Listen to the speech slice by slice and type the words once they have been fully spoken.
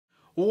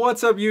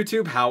What's up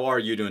YouTube? How are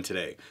you doing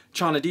today?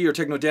 Chana D, your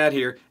Techno Dad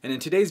here, and in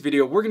today's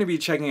video we're going to be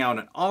checking out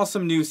an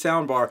awesome new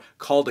soundbar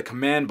called the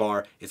Command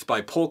Bar. It's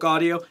by Polk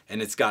Audio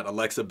and it's got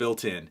Alexa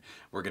built in.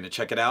 We're going to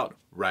check it out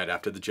right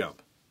after the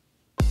jump.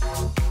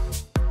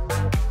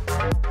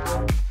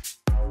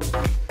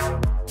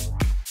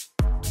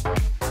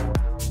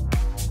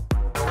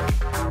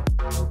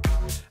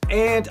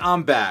 And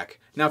I'm back.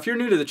 Now if you're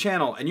new to the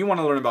channel and you want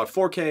to learn about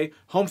 4K,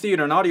 home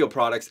theater and audio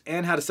products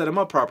and how to set them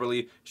up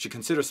properly, you should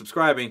consider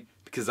subscribing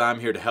because I'm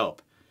here to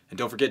help. And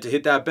don't forget to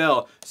hit that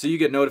bell so you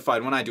get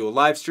notified when I do a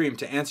live stream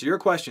to answer your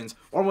questions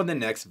or when the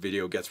next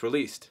video gets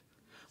released.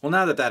 Well,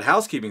 now that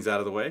housekeeping's out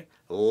of the way,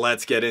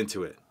 let's get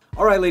into it.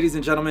 Alright ladies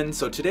and gentlemen,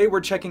 so today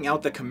we're checking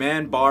out the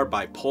Command Bar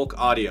by Polk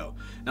Audio.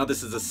 Now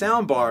this is a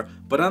sound bar,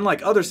 but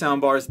unlike other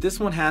sound bars, this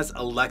one has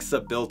Alexa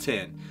built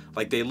in.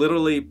 Like they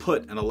literally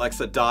put an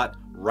Alexa dot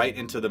right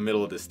into the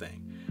middle of this thing.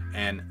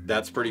 And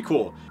that's pretty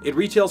cool. It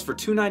retails for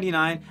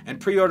 $2.99 and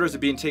pre-orders are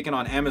being taken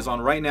on Amazon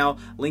right now.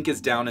 Link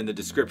is down in the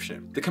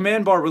description. The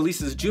Command Bar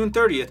releases June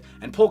 30th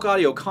and Polk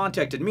Audio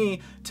contacted me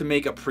to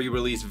make a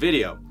pre-release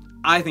video.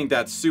 I think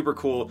that's super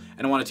cool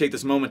and I want to take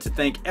this moment to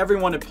thank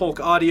everyone at Polk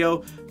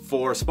Audio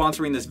for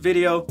sponsoring this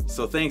video,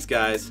 so thanks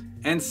guys.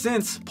 And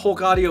since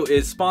Polk Audio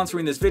is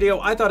sponsoring this video,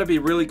 I thought it'd be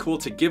really cool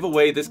to give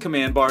away this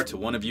Command Bar to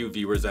one of you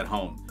viewers at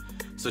home.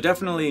 So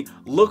definitely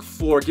look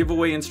for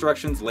giveaway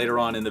instructions later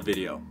on in the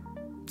video.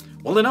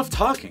 Well, enough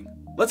talking.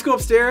 Let's go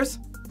upstairs,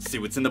 see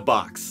what's in the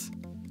box.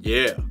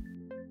 Yeah.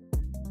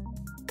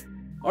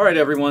 Alright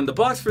everyone, the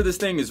box for this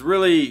thing is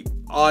really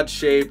odd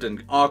shaped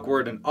and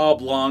awkward and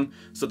oblong,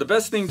 so the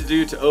best thing to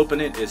do to open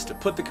it is to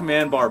put the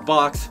Command Bar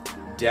box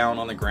down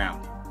on the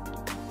ground.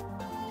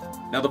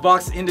 Now the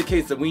box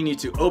indicates that we need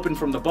to open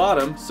from the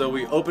bottom, so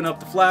we open up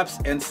the flaps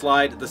and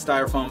slide the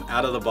styrofoam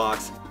out of the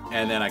box,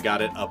 and then I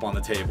got it up on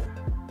the table.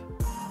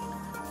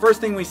 First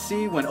thing we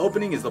see when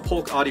opening is the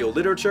Polk Audio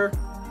literature.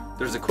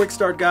 There's a quick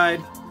start guide,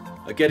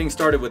 a getting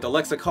started with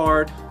Alexa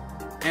card,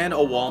 and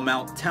a wall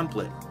mount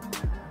template.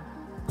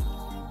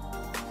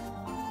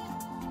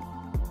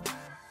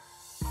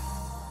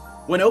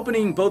 When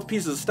opening both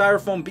pieces of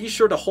styrofoam, be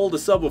sure to hold the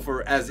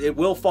subwoofer as it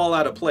will fall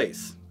out of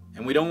place,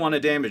 and we don't want to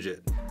damage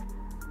it.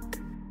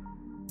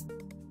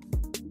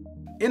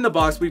 In the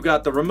box we've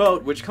got the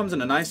remote, which comes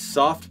in a nice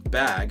soft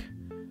bag.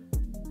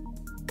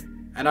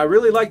 And I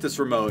really like this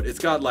remote. It's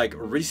got like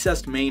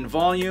recessed main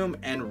volume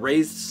and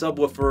raised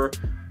subwoofer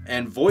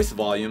and voice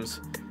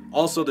volumes.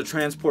 Also the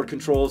transport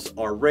controls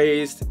are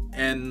raised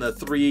and the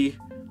 3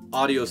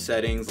 audio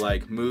settings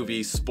like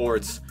movie,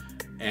 sports,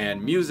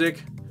 and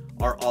music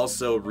are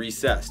also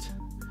recessed.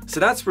 So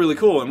that's really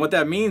cool, and what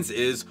that means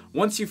is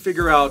once you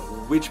figure out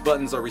which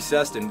buttons are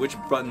recessed and which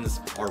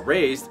buttons are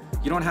raised,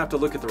 you don't have to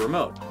look at the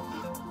remote.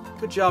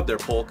 Good job there,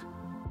 Polk.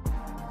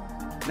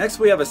 Next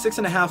we have a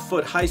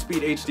 6.5-foot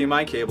high-speed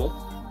HDMI cable,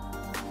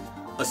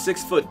 a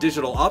 6-foot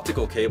digital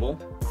optical cable.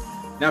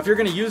 Now if you're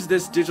going to use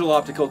this digital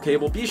optical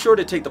cable, be sure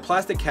to take the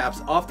plastic caps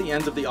off the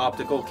ends of the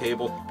optical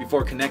cable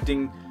before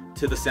connecting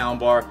to the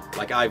soundbar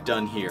like I've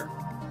done here.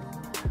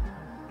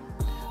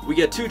 We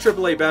get 2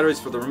 AAA batteries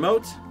for the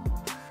remote,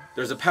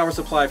 there's a power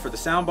supply for the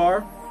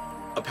soundbar,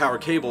 a power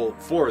cable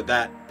for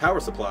that power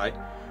supply,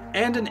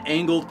 and an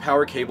angled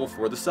power cable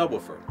for the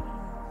subwoofer.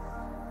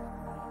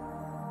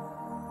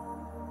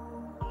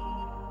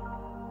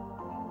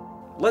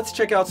 Let's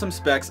check out some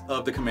specs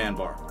of the Command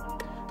Bar.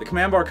 The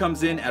Command Bar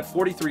comes in at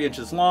 43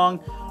 inches long,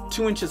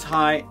 2 inches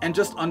high, and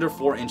just under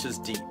 4 inches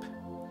deep.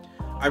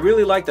 I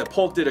really like that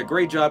Polk did a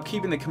great job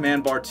keeping the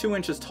Command Bar 2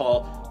 inches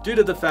tall due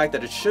to the fact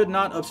that it should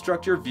not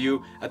obstruct your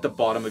view at the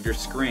bottom of your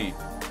screen.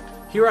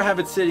 Here I have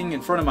it sitting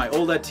in front of my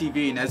OLED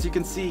TV, and as you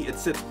can see it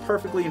sits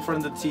perfectly in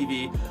front of the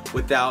TV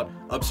without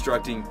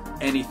obstructing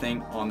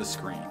anything on the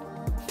screen.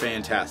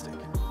 Fantastic.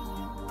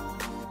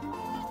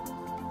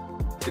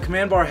 The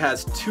Command Bar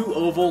has 2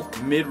 oval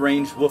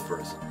mid-range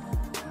woofers.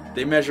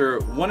 They measure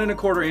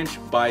 1¼ inch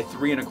by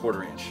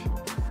 3¼ inch.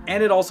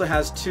 And it also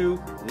has 2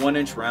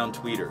 1-inch round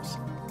tweeters.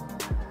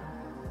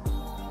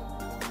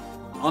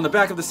 On the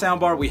back of the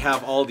soundbar we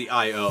have all the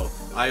I/O.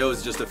 I/O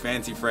is just a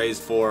fancy phrase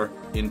for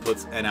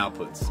inputs and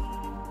outputs.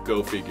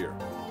 Go figure.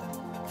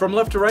 From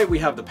left to right we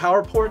have the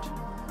power port,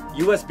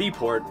 USB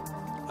port,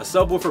 a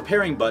subwoofer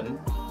pairing button,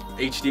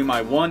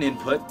 HDMI 1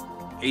 input,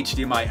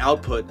 HDMI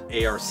output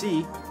ARC,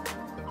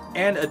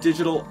 and a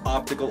digital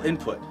optical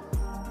input.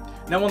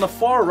 Now on the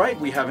far right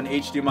we have an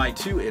HDMI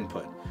 2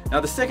 input. Now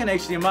the second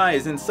HDMI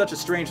is in such a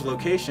strange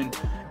location,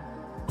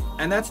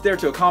 and that's there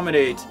to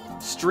accommodate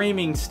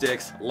streaming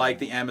sticks like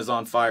the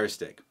Amazon Fire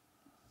Stick.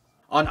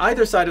 On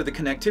either side of the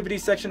connectivity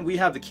section we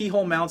have the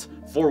keyhole mounts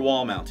for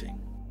wall mounting.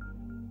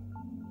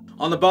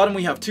 On the bottom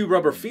we have 2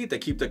 rubber feet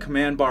that keep the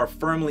Command Bar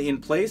firmly in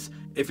place.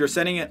 If you're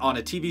setting it on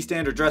a TV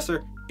stand or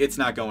dresser, it's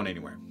not going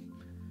anywhere.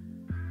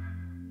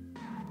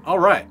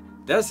 Alright,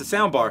 that's the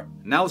soundbar.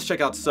 Now let's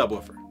check out the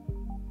subwoofer.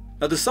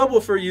 Now the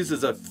subwoofer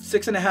uses a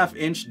 6.5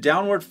 inch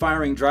downward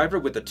firing driver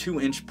with a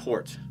 2 inch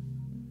port.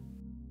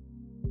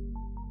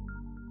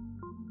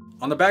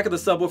 On the back of the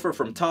subwoofer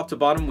from top to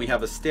bottom we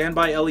have a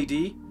standby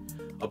LED,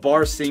 a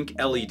bar sync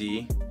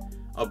LED,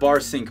 a bar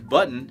sync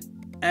button,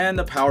 and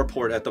the power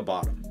port at the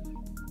bottom.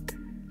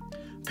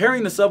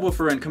 Pairing the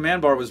subwoofer and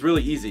command bar was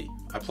really easy.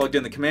 I plugged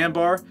in the command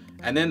bar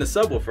and then the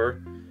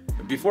subwoofer.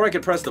 Before I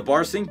could press the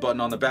bar sync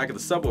button on the back of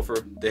the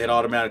subwoofer, they had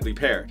automatically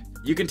paired.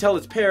 You can tell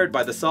it's paired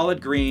by the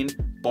solid green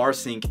bar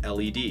sync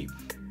LED.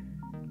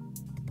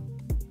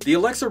 The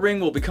Alexa ring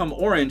will become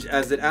orange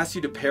as it asks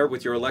you to pair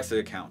with your Alexa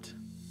account.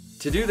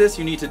 To do this,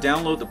 you need to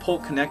download the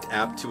Polk Connect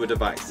app to a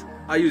device.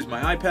 I used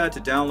my iPad to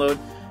download,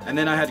 and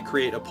then I had to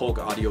create a Polk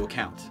audio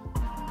account.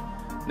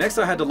 Next,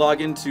 I had to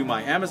log into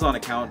my Amazon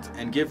account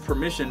and give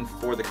permission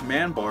for the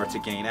command bar to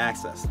gain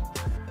access.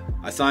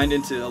 I signed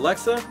into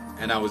Alexa,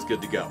 and I was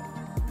good to go.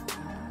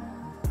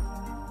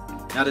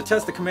 Now to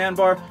test the command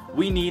bar,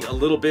 we need a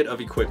little bit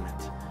of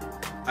equipment.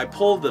 I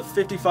pulled the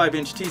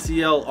 55-inch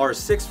TCL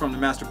R6 from the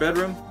master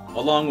bedroom,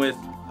 along with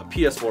a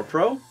PS4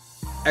 Pro,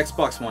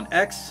 Xbox One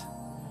X,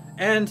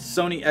 and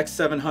Sony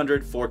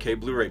X700 4K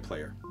Blu-ray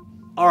player.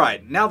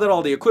 Alright, now that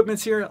all the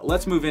equipment's here,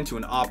 let's move into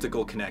an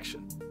optical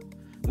connection.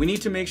 We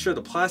need to make sure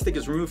the plastic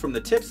is removed from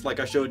the tips like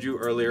I showed you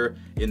earlier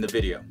in the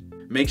video.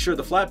 Make sure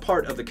the flat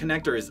part of the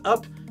connector is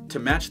up to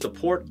match the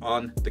port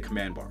on the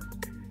command bar.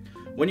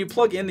 When you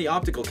plug in the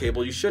optical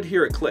cable, you should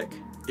hear it click.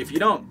 If you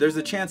don't, there's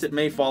a chance it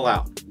may fall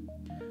out.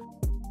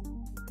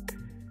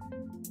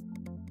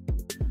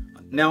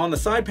 Now on the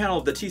side panel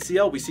of the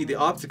TCL, we see the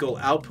optical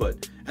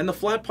output, and the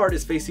flat part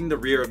is facing the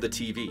rear of the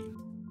TV.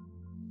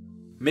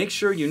 Make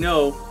sure you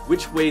know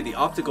which way the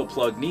optical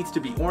plug needs to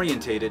be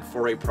orientated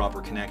for a proper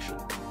connection.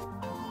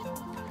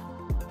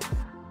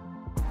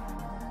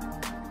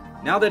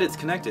 Now that it's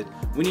connected,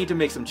 we need to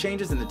make some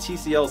changes in the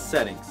TCL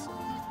settings.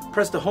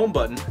 Press the home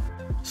button,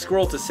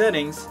 scroll to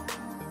settings,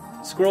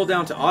 scroll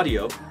down to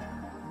audio.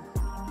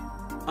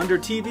 Under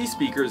TV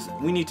speakers,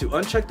 we need to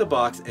uncheck the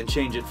box and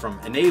change it from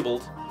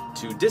enabled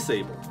to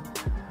disabled.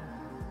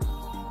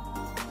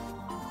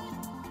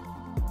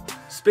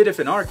 SPDIF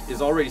and ARC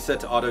is already set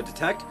to auto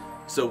detect,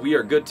 so we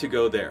are good to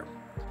go there.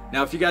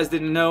 Now if you guys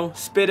didn't know,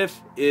 SPDIF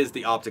is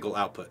the optical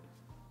output.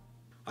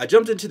 I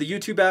jumped into the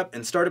YouTube app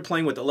and started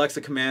playing with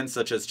Alexa commands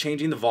such as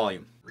changing the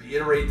volume.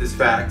 Reiterate this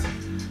fact,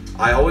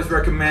 I always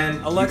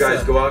recommend Alexa, you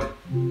guys go out.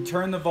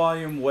 Turn the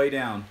volume way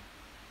down.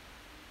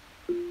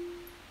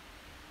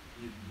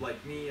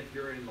 Like me, if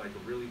you're in like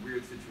a really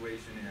weird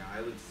situation, and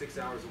I live 6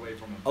 hours away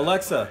from a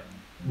Alexa,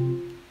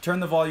 turn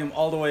the volume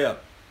all the way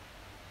up.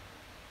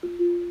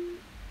 You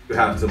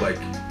have to like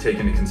take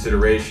into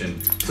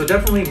consideration. So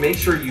definitely make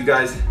sure you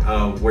guys,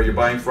 where you're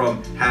buying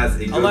from, has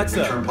a good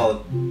Alexa, return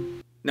policy.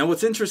 Now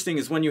what's interesting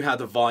is when you have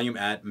the volume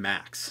at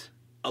max.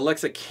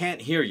 Alexa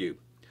can't hear you.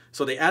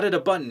 So they added a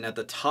button at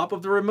the top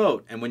of the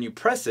remote, and when you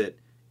press it,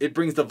 it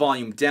brings the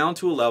volume down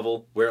to a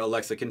level where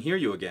Alexa can hear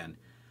you again.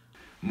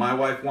 My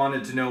wife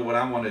wanted to know what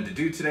I wanted to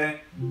do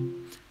today.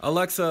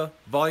 Alexa,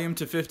 volume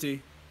to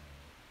 50.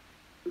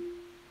 And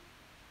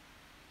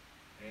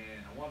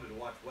I wanted to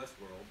watch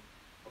Westworld.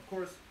 Of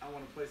course, I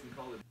want to play some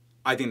Call of.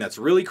 I think that's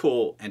really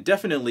cool and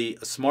definitely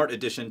a smart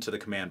addition to the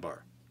command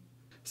bar.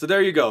 So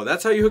there you go.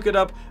 That's how you hook it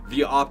up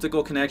via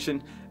optical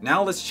connection.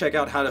 Now let's check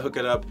out how to hook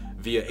it up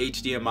via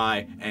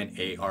HDMI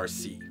and ARC.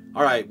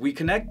 Alright, we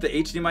connect the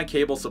HDMI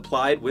cable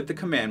supplied with the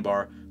command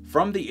bar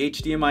from the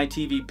HDMI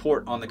TV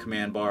port on the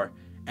command bar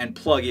and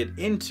plug it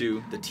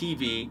into the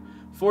TV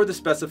for the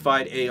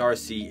specified ARC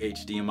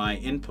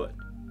HDMI input.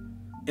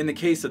 In the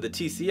case of the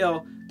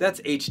TCL, that's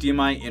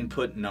HDMI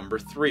input number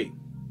 3.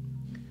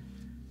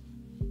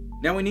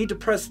 Now we need to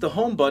press the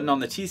home button on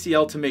the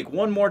TCL to make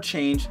one more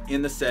change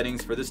in the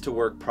settings for this to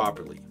work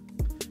properly.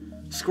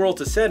 Scroll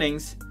to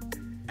settings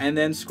and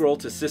then scroll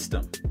to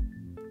system.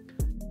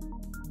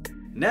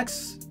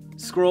 Next,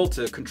 scroll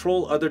to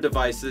control other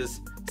devices,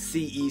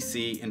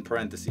 CEC in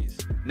parentheses.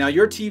 Now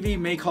your TV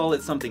may call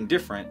it something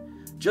different.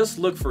 Just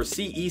look for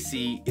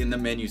CEC in the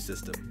menu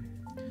system.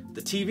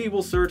 The TV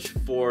will search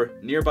for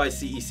nearby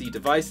CEC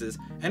devices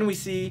and we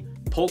see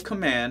Polk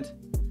command,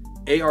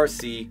 ARC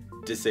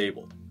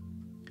disabled.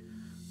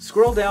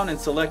 Scroll down and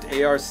select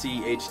ARC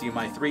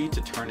HDMI 3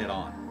 to turn it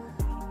on.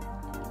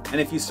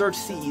 And if you search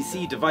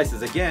CEC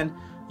devices again,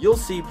 you'll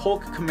see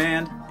Polk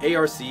command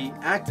ARC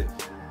active.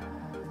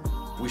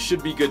 We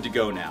should be good to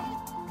go now.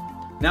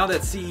 Now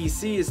that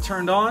CEC is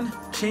turned on,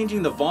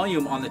 changing the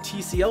volume on the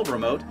TCL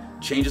remote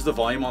changes the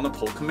volume on the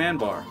Polk command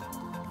bar.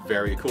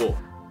 Very cool.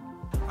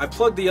 I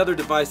plugged the other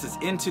devices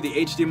into the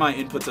HDMI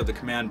inputs of the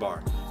command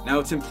bar. Now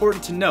it's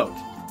important to note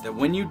that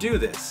when you do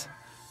this,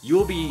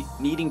 you'll be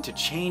needing to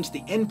change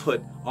the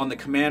input on the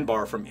command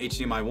bar from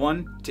HDMI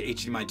 1 to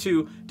HDMI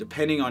 2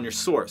 depending on your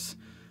source.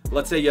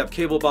 Let's say you have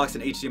cable box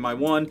in HDMI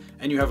 1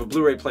 and you have a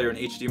Blu-ray player in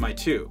HDMI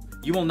 2.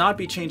 You will not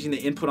be changing the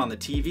input on the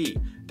TV.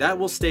 That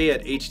will stay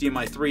at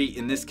HDMI 3.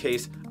 In this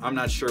case, I'm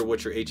not sure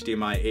what your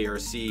HDMI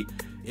ARC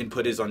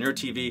input is on your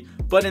TV,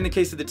 but in the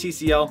case of the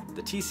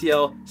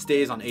TCL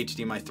stays on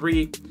HDMI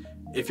 3.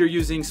 If you're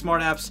using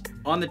smart apps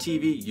on the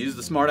TV, use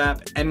the smart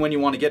app, and when you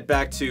want to get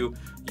back to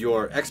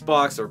your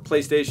Xbox or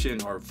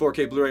PlayStation or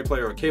 4K Blu-ray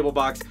player or cable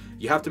box,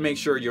 you have to make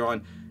sure you're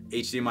on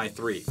HDMI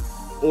 3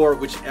 or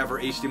whichever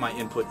HDMI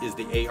input is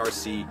the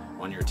ARC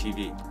on your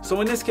TV. So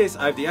in this case,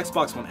 I have the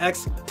Xbox One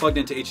X plugged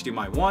into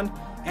HDMI 1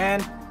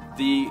 and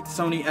the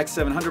Sony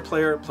X700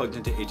 player plugged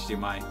into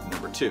HDMI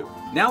number 2.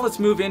 Now let's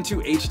move into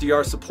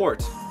HDR support.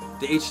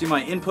 The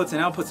HDMI inputs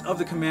and outputs of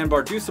the command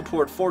bar do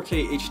support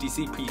 4K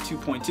HDCP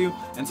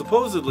 2.2 and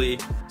supposedly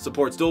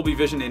supports Dolby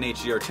Vision in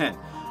HDR10.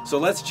 So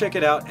let's check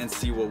it out and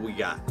see what we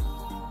got.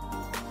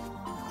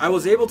 I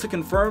was able to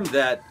confirm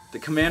that the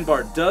command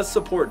bar does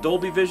support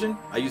Dolby Vision.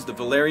 I used the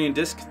Valerian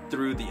disc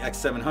through the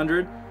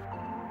X700.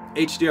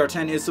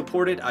 HDR10 is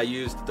supported. I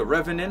used the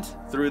Revenant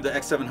through the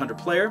X700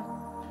 player.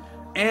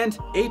 And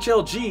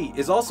HLG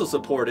is also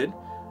supported.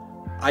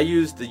 I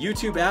used the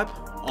YouTube app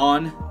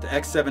on the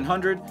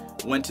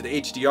X700, went to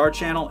the HDR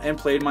channel and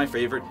played my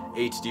favorite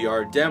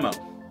HDR demo.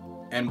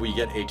 And we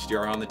get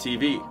HDR on the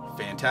TV.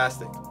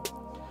 Fantastic.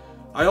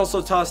 I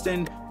also tossed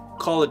in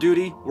Call of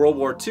Duty World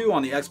War II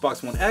on the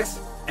Xbox One X,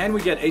 and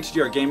we get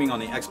HDR gaming on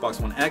the Xbox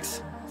One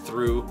X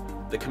through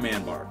the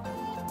command bar.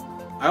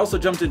 I also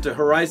jumped into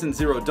Horizon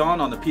Zero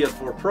Dawn on the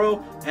PS4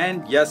 Pro,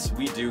 and yes,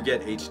 we do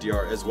get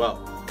HDR as well.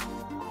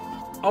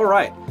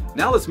 Alright,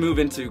 now let's move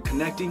into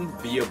connecting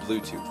via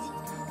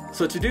Bluetooth.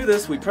 So to do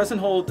this, we press and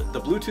hold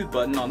the Bluetooth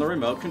button on the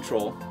remote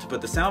control to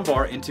put the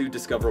soundbar into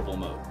discoverable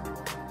mode.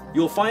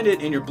 You'll find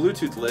it in your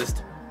Bluetooth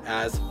list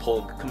as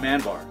Polk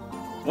command bar.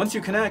 Once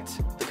you connect,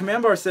 the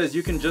command bar says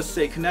you can just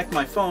say connect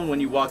my phone when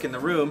you walk in the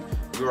room.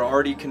 You are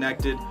already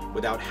connected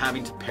without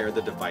having to pair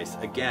the device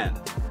again.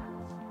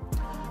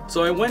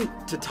 So I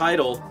went to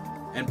Tidal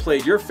and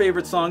played your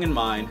favorite song and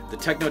mine, the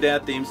Techno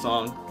Dad theme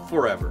song,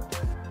 Forever.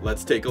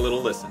 Let's take a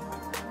little listen.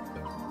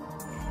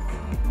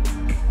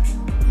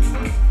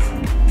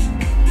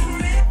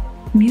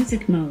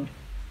 Music mode.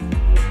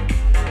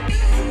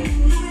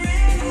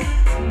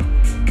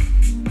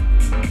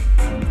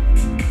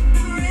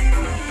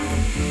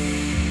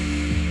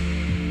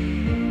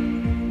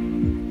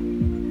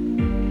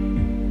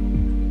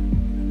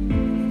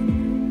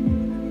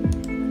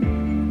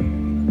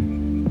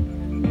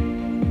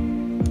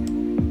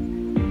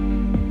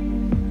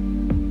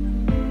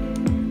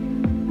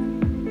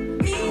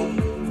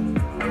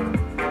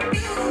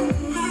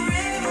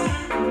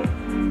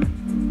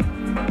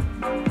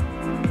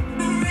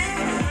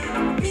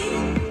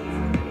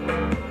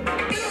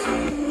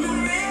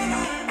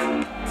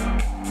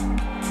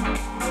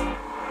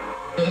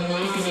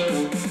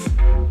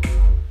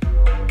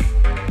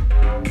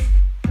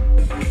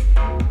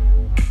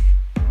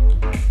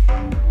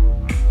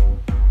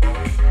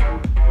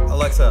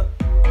 Alexa,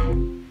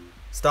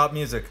 stop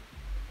music.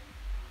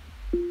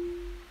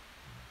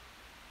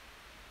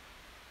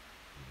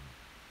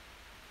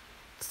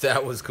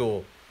 That was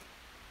cool.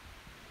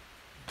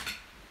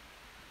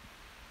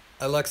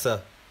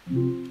 Alexa,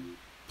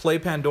 play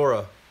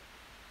Pandora.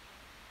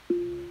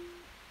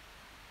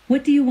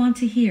 What do you want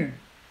to hear?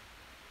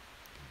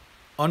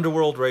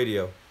 Underworld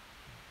Radio.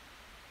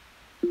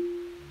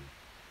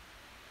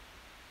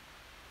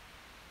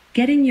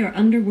 Getting your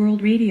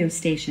Underworld radio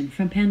station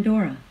from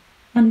Pandora.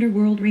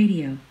 Underworld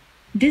Radio.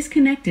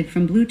 Disconnected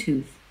from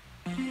Bluetooth.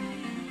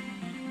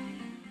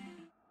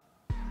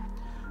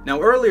 Now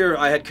earlier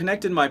I had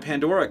connected my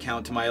Pandora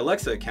account to my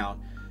Alexa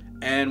account,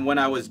 and when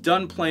I was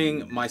done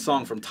playing my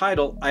song from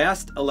Tidal, I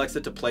asked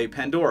Alexa to play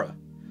Pandora.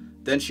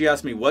 Then she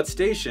asked me what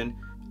station,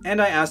 and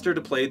I asked her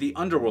to play the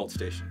Underworld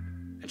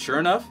station. And sure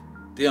enough,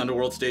 the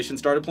Underworld station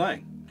started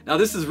playing. Now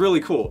this is really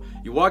cool.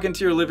 You walk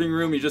into your living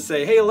room, you just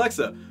say, hey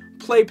Alexa,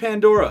 play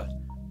Pandora.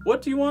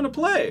 What do you want to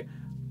play?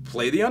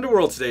 Play the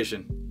Underworld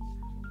station.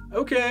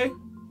 Okay.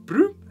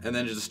 And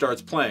then it just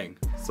starts playing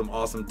some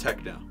awesome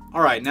techno.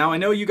 Alright, now I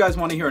know you guys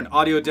want to hear an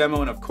audio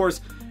demo, and of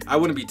course I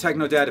wouldn't be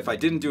Techno Dad if I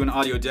didn't do an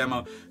audio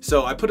demo.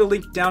 So I put a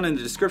link down in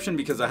the description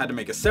because I had to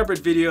make a separate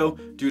video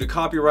due to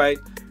copyright.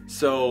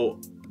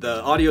 So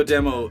the audio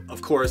demo,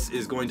 of course,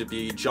 is going to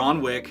be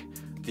John Wick,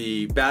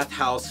 the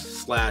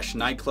bathhouse /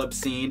 nightclub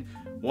scene.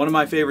 One of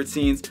my favorite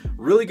scenes.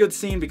 Really good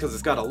scene because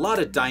it's got a lot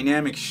of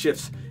dynamic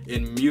shifts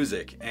in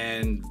music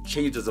and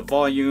changes of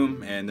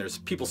volume, and there's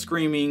people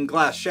screaming,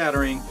 glass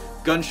shattering,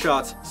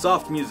 gunshots,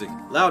 soft music,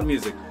 loud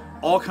music,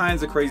 all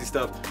kinds of crazy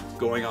stuff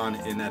going on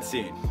in that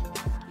scene.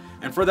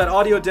 And for that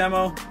audio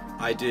demo,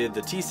 I did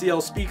the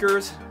TCL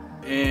speakers,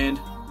 and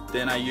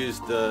then I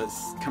used the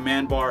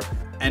command bar,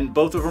 and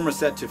both of them are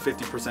set to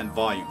 50%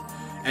 volume.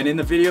 And in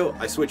the video,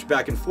 I switch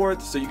back and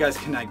forth so you guys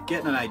can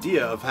get an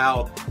idea of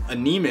how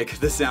anemic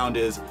the sound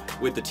is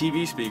with the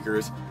TV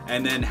speakers,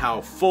 and then how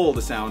full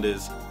the sound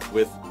is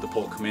with the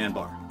Polk command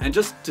bar. And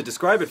just to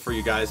describe it for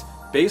you guys,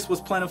 bass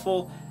was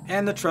plentiful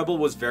and the treble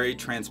was very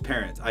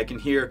transparent. I can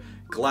hear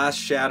glass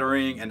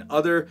shattering and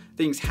other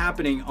things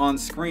happening on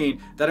screen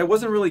that I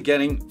wasn't really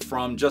getting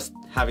from just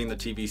having the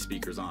TV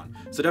speakers on.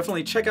 So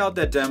definitely check out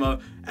that demo,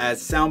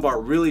 as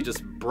Soundbar really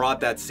just brought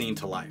that scene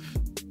to life.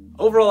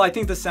 Overall, I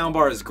think the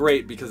Soundbar is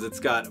great because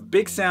it's got a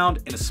big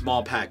sound in a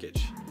small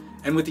package.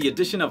 And with the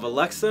addition of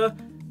Alexa,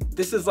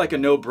 this is like a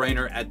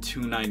no-brainer at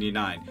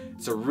 $299.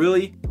 It's a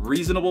really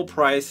reasonable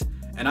price,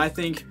 and I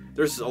think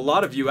there's a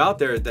lot of you out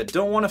there that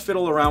don't want to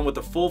fiddle around with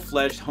a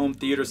full-fledged home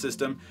theater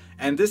system,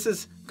 and this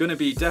is going to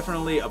be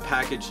definitely a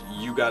package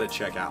you got to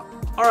check out.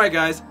 Alright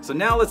guys, so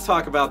now let's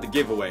talk about the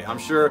giveaway. I'm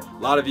sure a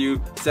lot of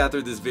you sat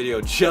through this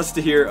video just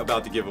to hear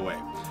about the giveaway.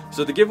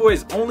 So the giveaway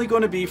is only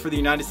going to be for the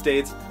United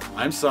States.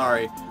 I'm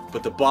sorry,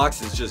 but the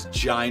box is just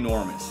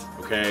ginormous,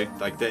 okay?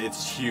 Like,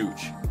 it's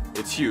huge.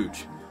 It's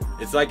huge.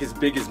 It's like as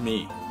big as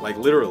me, like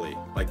literally.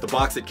 Like the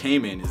box it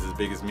came in is as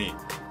big as me.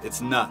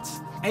 It's nuts.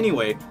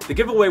 Anyway, the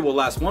giveaway will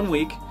last 1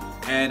 week,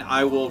 and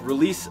I will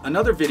release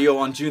another video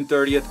on June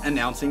 30th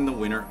announcing the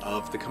winner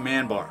of the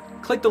command bar.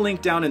 Click the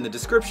link down in the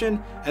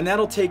description, and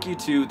that'll take you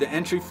to the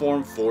entry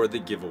form for the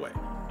giveaway.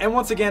 And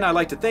once again, I'd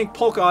like to thank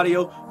Polk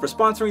Audio for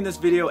sponsoring this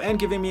video and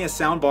giving me a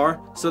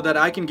soundbar so that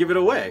I can give it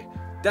away.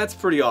 That's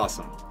pretty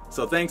awesome.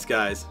 So thanks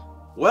guys.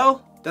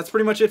 Well, that's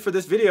pretty much it for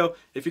this video.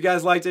 If you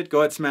guys liked it, go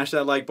ahead and smash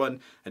that like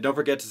button, and don't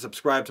forget to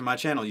subscribe to my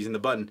channel using the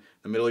button in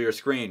the middle of your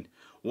screen.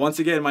 Once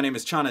again, my name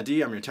is Chana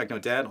D. I'm your Techno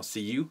Dad. I'll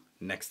see you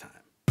next time.